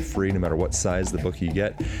again, all free no matter what size the book you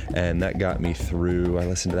get. And that got me through, I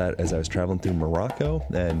listened to that as I was traveling through Morocco,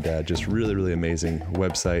 and just really, really amazing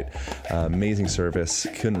website, amazing service.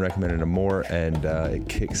 Couldn't recommend it more, and it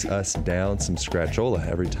kicks us down some scratchola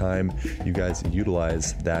every time you guys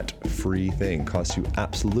utilize that free thing. Costs you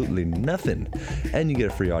absolutely nothing, and you get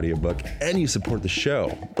a free audiobook, and you support the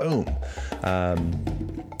show. Boom.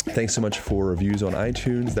 Thanks so much for reviews on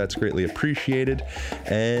iTunes. That's greatly appreciated.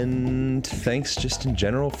 And thanks just in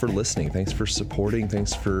general for listening. Thanks for supporting.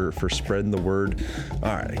 Thanks for spreading the word.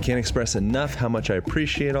 All right. I can't express enough how much I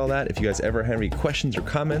appreciate all that. If you guys ever have any questions or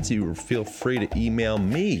comments, you feel free to email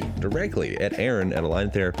me directly at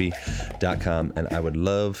aaron@aligntherapy.com, and I would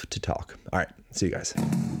love to talk. All right. See you guys.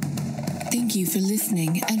 Thank you for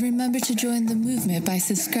listening, and remember to join the movement by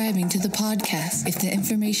subscribing to the podcast. If the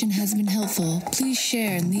information has been helpful, please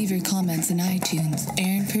share and leave your comments in iTunes.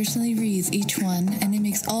 Aaron personally reads each one, and it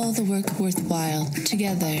makes all the work worthwhile.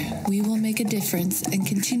 Together, we will make a difference and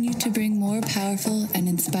continue to bring more powerful and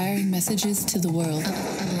inspiring messages to the world.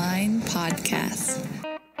 Align Podcast.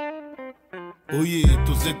 Oye,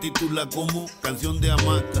 esto se titula como Canción de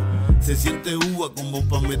Hamaca. Se siente uva como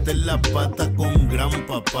pa' meter la pata con gran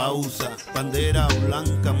pausa. Bandera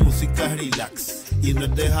blanca, música relax. Y no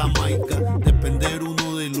es de Jamaica, depender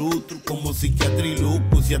uno del otro como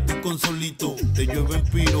psiquiatriloco. Si a ti con solito te llueven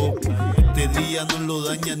piropo, este día no lo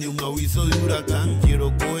daña ni un aviso de huracán.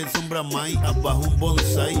 Quiero coger sombra mai abajo un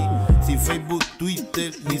bonsai. Sin Facebook,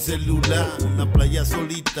 Twitter, ni celular. Una playa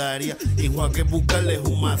solitaria y en Joaquín buscarles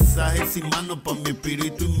un masaje sin mano pa' mi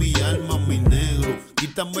espíritu y mi alma, mi negro.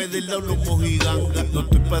 Quítame del lado los mojigangas. No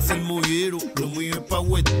estoy pa' ser mollero, lo mío es pa'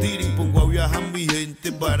 westiri. Pongo a viajar mi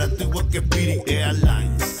gente, barato igual que Spirit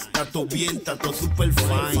Airlines. Está todo bien, está todo super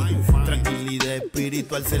fine. Tranquilidad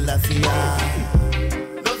espiritual se la hacía.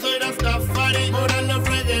 No soy Rastafari, but I love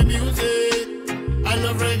reggae music. I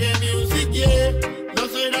love reggae music, yeah. No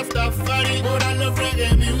soy Rastafari, but I love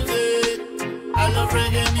reggae music. I love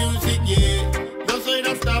reggae music, yeah. No soy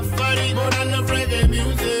Rastafari, but I love reggae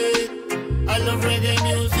music. I love reggae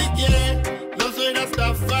music, yeah. No soy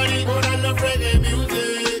Rastafari, but I love reggae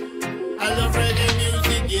music. I love reggae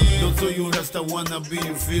music, yeah. No soy un Rasta wannabe,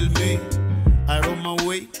 you feel me? I on my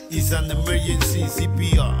way, it's an emergency.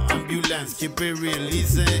 CPR, ambulance, keep it real,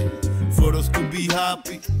 listen. For us to be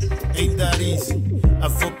happy, ain't that easy. I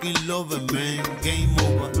fucking love it, man, game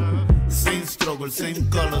over. Same struggle, same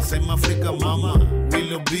color, same Africa mama. We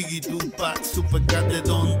love Biggie, Tupac, Supercat de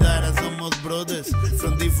Don Dara. Somos brothers brothers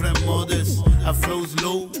from different mothers. I flow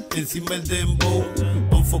slow, encima el dembow.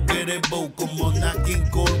 Unforgettable como Nat King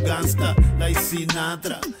Cole, gangsta like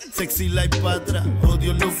Sinatra, sexy like Patra.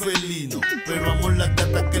 Odio los felinos, pero amo las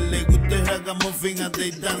gatas que le guste ragamuffin and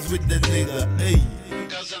they dance with the nigga. Ey,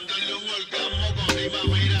 cazándole un orgasmo con rima,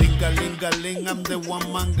 mira. Tingalingaling, I'm the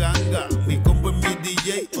one man ganga. Mi combo es mi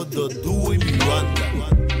DJ, otro dúo y mi banda.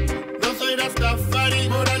 No soy Rastafari,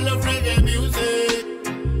 but I love reggae music.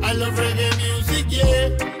 I love reggae music, yeah.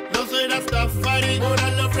 No soy Rastafari, but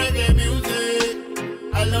I love reggae music.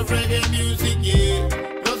 I love reggae music, yeah.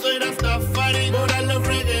 No soy Rastafari, but I love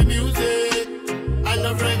reggae music. I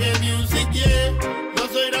love reggae music, yeah. No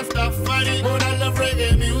soy Rastafari, but I love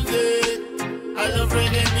reggae music. I love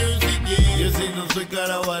reggae music, yeah. Yo si no soy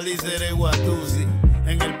Carabalí, seré Watusi.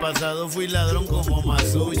 En el pasado fui ladrón como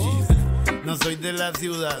Masushi. No soy de la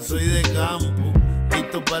ciudad, soy de campo.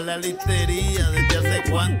 Listo para la listería, desde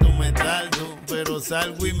hace cuánto me tardo. Pero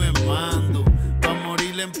salgo y me mando. Pa'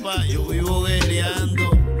 morir en paz, yo vivo guerreando.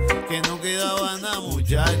 Que no quedaba nada,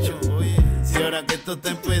 muchacho. Oye, si ahora que esto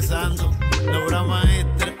está empezando, la obra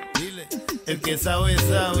maestra, dile, el que sabe,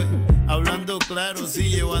 sabe. Hablando claro, sí,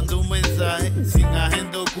 llevando un mensaje, sin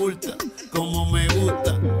agenda oculta, como me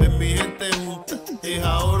gusta. Ven mi gente junta, es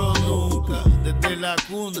ahora o nunca. Desde la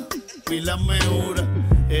cuna, pilas me jura.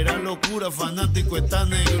 Era locura, fanático esta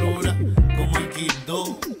negrura. Como el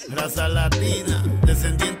Quito, raza latina,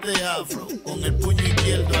 descendiente afro, con el puño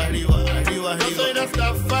izquierdo arriba, arriba, arriba. No soy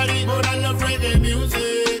Rastafari, but I love reggae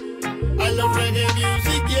music. I love reggae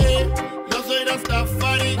music, yeah. No soy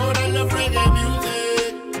Rastafari, but I love reggae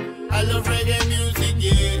music. I love reggae music,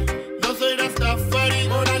 yeah. No soy Rastafari,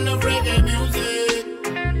 but I love reggae music.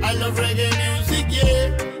 I love reggae music, yeah.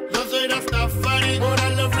 No soy Rastafari, but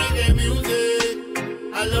I love reggae music.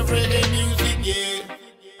 I love reggae